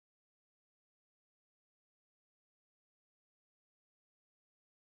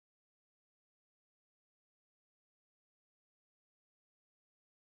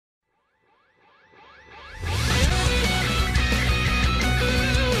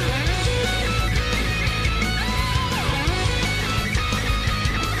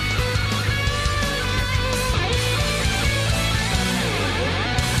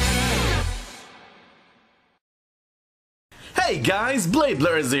guys,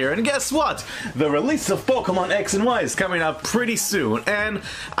 BladeBlurs here, and guess what? The release of Pokemon X and Y is coming up pretty soon, and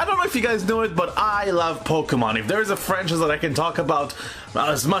I don't know if you guys know it, but I love Pokemon. If there's a franchise that I can talk about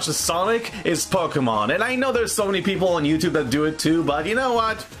as much as Sonic, it's Pokemon. And I know there's so many people on YouTube that do it too, but you know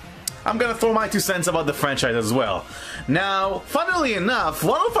what? I'm gonna throw my 2 cents about the franchise as well. Now, funnily enough,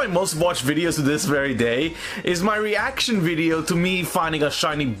 one of my most watched videos to this very day is my reaction video to me finding a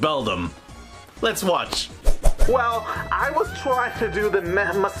shiny Beldum. Let's watch. Well, I was trying to do the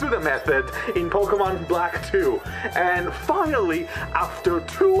Masuda method in Pokemon Black 2, and finally, after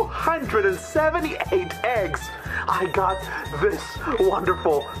 278 eggs, I got this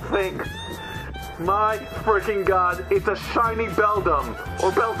wonderful thing. My freaking god, it's a shiny Beldum,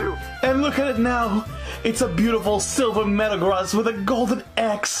 or Beldu. And look at it now. It's a beautiful silver Metagross with a golden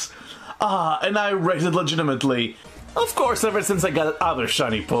X. And I rated legitimately. Of course, ever since I got other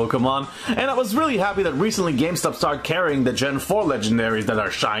shiny Pokemon, and I was really happy that recently GameStop started carrying the Gen 4 legendaries that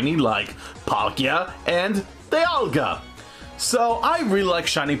are shiny, like Palkia and Dialga. So I really like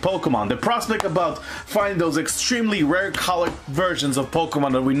shiny Pokemon. The prospect about finding those extremely rare colored versions of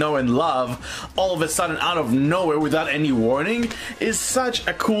Pokemon that we know and love all of a sudden out of nowhere without any warning is such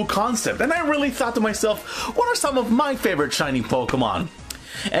a cool concept. And I really thought to myself, what are some of my favorite shiny Pokemon?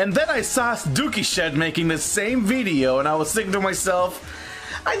 And then I saw Dookie Shed making the same video, and I was thinking to myself,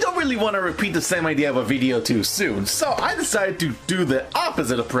 I don't really want to repeat the same idea of a video too soon, so I decided to do the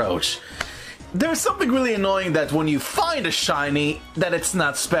opposite approach. There's something really annoying that when you find a shiny, that it's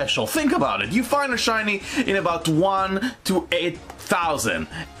not special. Think about it. You find a shiny in about 1 to 8,000,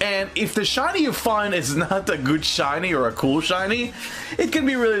 and if the shiny you find is not a good shiny or a cool shiny, it can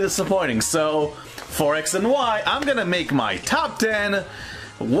be really disappointing. So, for X and Y, I'm gonna make my top 10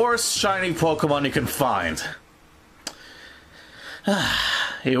 worst shiny Pokemon you can find.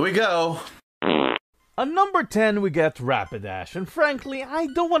 Here we go. At number 10 we get Rapidash, and frankly I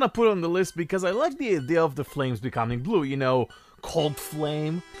don't want to put it on the list because I like the idea of the flames becoming blue, you know, cold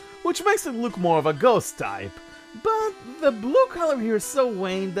flame, which makes it look more of a ghost type. But the blue color here is so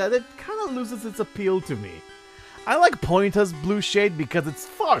wan that it kinda loses its appeal to me. I like Ponyta's blue shade because it's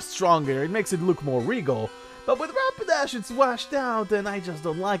far stronger, it makes it look more regal, but with Rapidash it's washed out and I just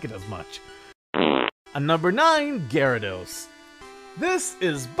don't like it as much. At number 9, Gyarados. This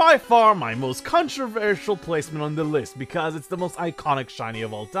is by far my most controversial placement on the list because it's the most iconic shiny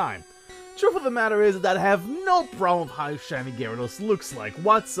of all time. Truth of the matter is that I have no problem with how shiny Gyarados looks like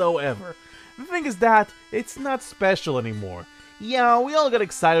whatsoever. The thing is that it's not special anymore. Yeah, we all got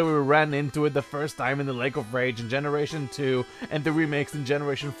excited when we ran into it the first time in the Lake of Rage in Generation 2 and the remakes in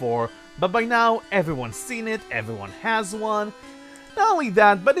Generation 4, but by now everyone's seen it, everyone has one. Not only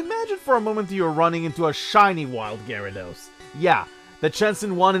that, but imagine for a moment you're running into a shiny wild Gyarados. Yeah, the chance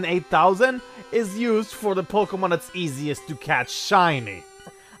in 1 in 8,000 is used for the Pokemon that's easiest to catch shiny.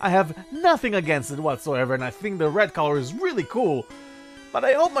 I have nothing against it whatsoever and I think the red color is really cool, but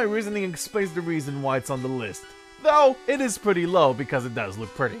I hope my reasoning explains the reason why it's on the list. Though, it is pretty low because it does look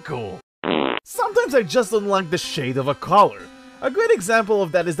pretty cool. Sometimes I just don't like the shade of a color. A great example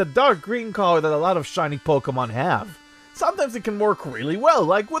of that is the dark green color that a lot of shiny Pokemon have. Sometimes it can work really well,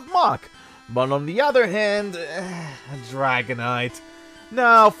 like with Mach. But on the other hand, Dragonite.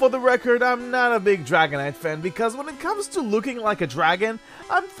 Now, for the record, I'm not a big Dragonite fan because when it comes to looking like a dragon,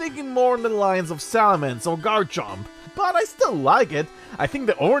 I'm thinking more on the lines of Salamence or Garchomp. But I still like it. I think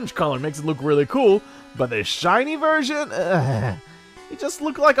the orange color makes it look really cool, but the shiny version, it just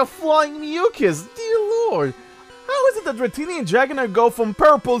looked like a flying mucus, dear lord. How is it that Dratini and Dragonite go from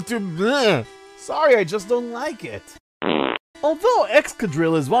purple to bleh? Sorry, I just don't like it. Although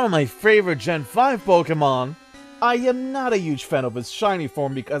Excadrill is one of my favorite Gen 5 Pokemon, I am not a huge fan of its shiny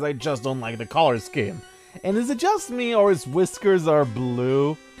form because I just don't like the color scheme. And is it just me or his whiskers are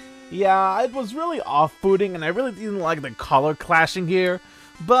blue? Yeah, it was really off-putting and I really didn't like the color clashing here.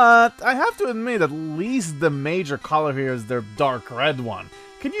 But I have to admit, at least the major color here is their dark red one.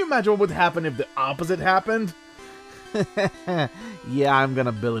 Can you imagine what would happen if the opposite happened? Yeah, I'm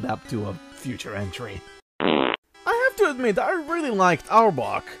gonna build it up to a future entry. I have to admit, I really liked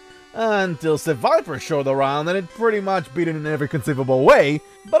Arbok. Until Seviper showed around and it pretty much beat it in every conceivable way.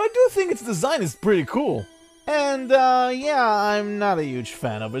 But I do think its design is pretty cool. And yeah, I'm not a huge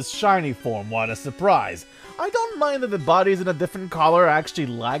fan of its shiny form, what a surprise. I don't mind that the body is in a different color, I actually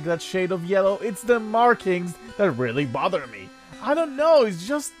like that shade of yellow, it's the markings that really bother me. I don't know, it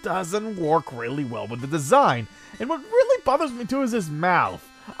just doesn't work really well with the design. And what really bothers me too is his mouth.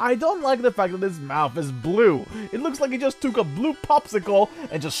 I don't like the fact that his mouth is blue. It looks like he just took a blue popsicle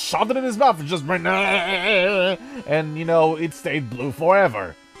and just shoved it in his mouth and just and you know, it stayed blue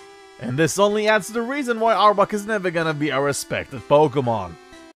forever. And this only adds to the reason why Arbok is never gonna be a respected Pokemon.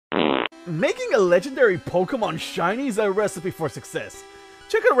 Making a legendary Pokemon shiny is a recipe for success.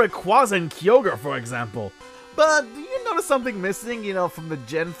 Check out Rayquaza and Kyogre, for example. But do you notice something missing, from the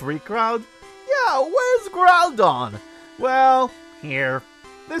Gen 3 crowd? Yeah, where's Groudon? Well, here.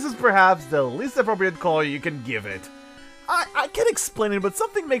 This is perhaps the least appropriate color you can give it. I can't explain it, but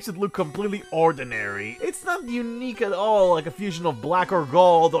something makes it look completely ordinary. It's not unique at all, like a fusion of black or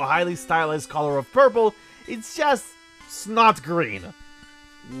gold or highly stylized color of purple. It's just snot green.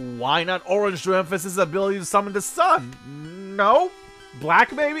 Why not orange to emphasize the ability to summon the sun? No?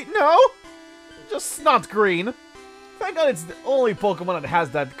 Black maybe? No? Just snot green. Thank God it's the only Pokemon that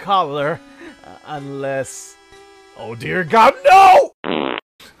has that color. Unless... Oh dear God, no!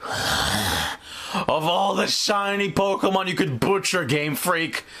 Of all the shiny Pokemon you could butcher, Game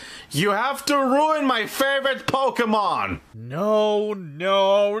Freak, you have to ruin my favorite Pokemon! No,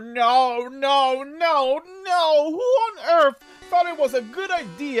 no, no, no, no, no! Who on earth thought it was a good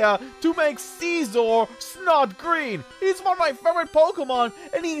idea to make Scizor snot green? He's one of my favorite Pokemon,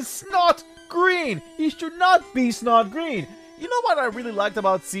 and he's snot green! He should not be snot green! You know what I really liked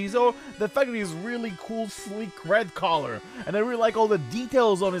about Scizor? The fact that he's really cool, sleek red color. And I really like all the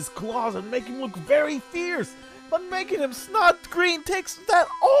details on his claws and make him look very fierce. But making him snot green takes that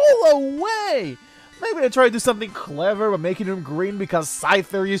all away. Maybe they try to do something clever by making him green because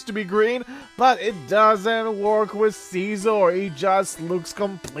Scyther used to be green. But it doesn't work with Scizor. He just looks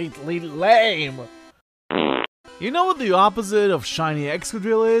completely lame. You know what the opposite of Shiny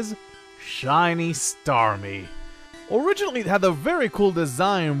Excadrill is? Shiny Starmie. Originally, it had a very cool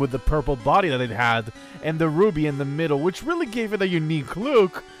design with the purple body that it had, and the ruby in the middle, which really gave it a unique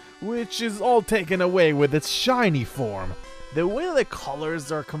look, which is all taken away with its shiny form. The way the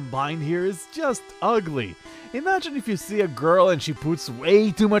colors are combined here is just ugly. Imagine if you see a girl and she puts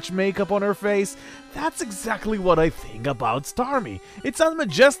way too much makeup on her face. That's exactly what I think about Starmie. It's not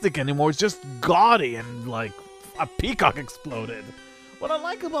majestic anymore, it's just gaudy and like a peacock exploded. What I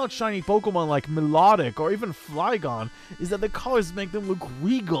like about shiny Pokemon like Melodic or even Flygon is that the colors make them look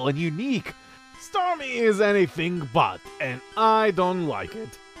regal and unique. Starmie is anything but, and I don't like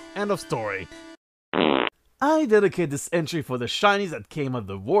it. End of story. I dedicate this entry for the shinies that came at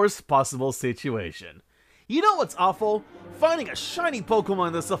the worst possible situation. You know what's awful? Finding a shiny Pokemon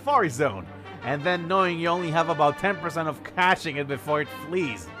in the Safari Zone, and then knowing you only have about 10% of catching it before it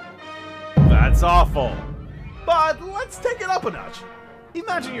flees. That's awful. But let's take it up a notch.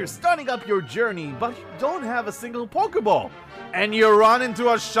 Imagine you're starting up your journey, but you don't have a single Pokeball, and you run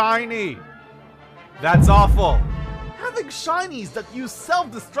into a shiny. That's awful. Having shinies that use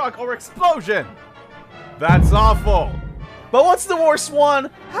self-destruct or explosion. That's awful. But what's the worst one?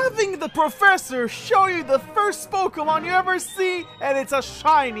 Having the professor show you the first Pokemon you ever see, and it's a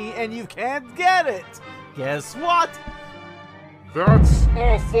shiny and you can't get it. Guess what? That's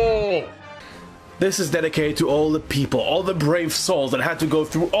awful. This is dedicated to all the people, all the brave souls that had to go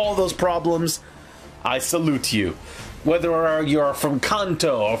through all those problems. I salute you. Whether you're from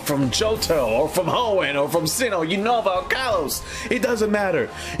Kanto, or from Johto, or from Hoenn, or from Sinnoh, Unova, or Kalos, it doesn't matter.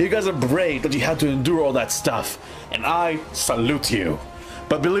 You guys are brave that you had to endure all that stuff, and I salute you.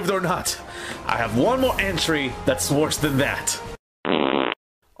 But believe it or not, I have one more entry that's worse than that.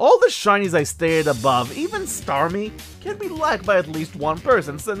 All the shinies I stated above, even Starmie, can be liked by at least one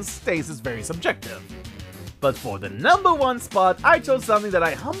person since taste is very subjective. But for the #1 spot, I chose something that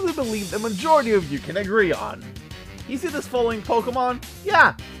I humbly believe the majority of you can agree on. You see this following Pokemon?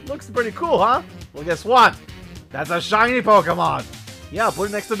 Yeah, looks pretty cool, huh? Well, guess what? That's a shiny Pokemon! Yeah, put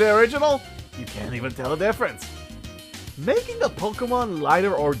it next to the original, you can't even tell the difference. Making a Pokemon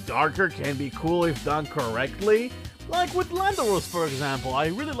lighter or darker can be cool if done correctly. Like with Landorus, for example, I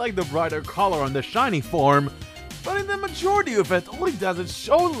really like the brighter color on the shiny form, but in the majority of it, all it does is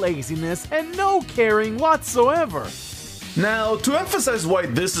show laziness and no caring whatsoever. Now, to emphasize why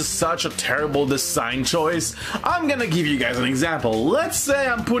this is such a terrible design choice, I'm gonna give you guys an example. Let's say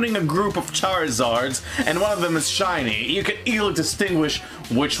I'm putting a group of Charizards, and one of them is shiny. You can easily distinguish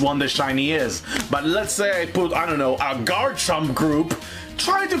which one the shiny is. But let's say I put, I don't know, a Garchomp group.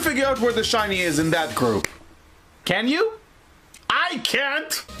 Try to figure out where the shiny is in that group. Can you? I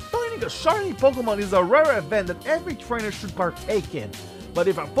can't! Finding a shiny Pokemon is a rare event that every trainer should partake in. But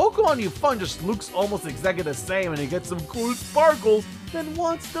if a Pokemon you find just looks almost exactly the same and you get some cool sparkles, then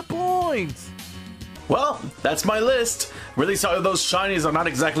what's the point? Well, that's my list. Really sorry those shinies are not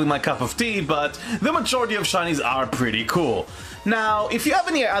exactly my cup of tea, but the majority of shinies are pretty cool. Now, if you have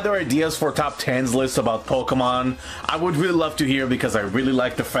any other ideas for top 10s lists about Pokemon, I would really love to hear because I really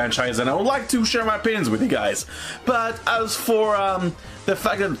like the franchise and I would like to share my opinions with you guys. But as for the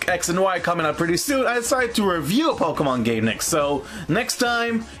fact that X and Y are coming out pretty soon, I decided to review a Pokemon game next. So next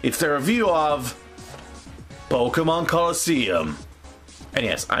time, it's the review of Pokemon Colosseum. And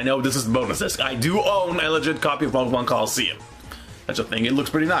yes, I know this is the bonus disc. I do own a legit copy of Pokemon Colosseum. That's a thing, it looks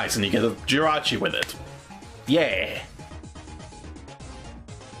pretty nice and you get a Jirachi with it. Yeah.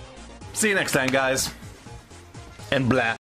 See you next time, guys. And blah.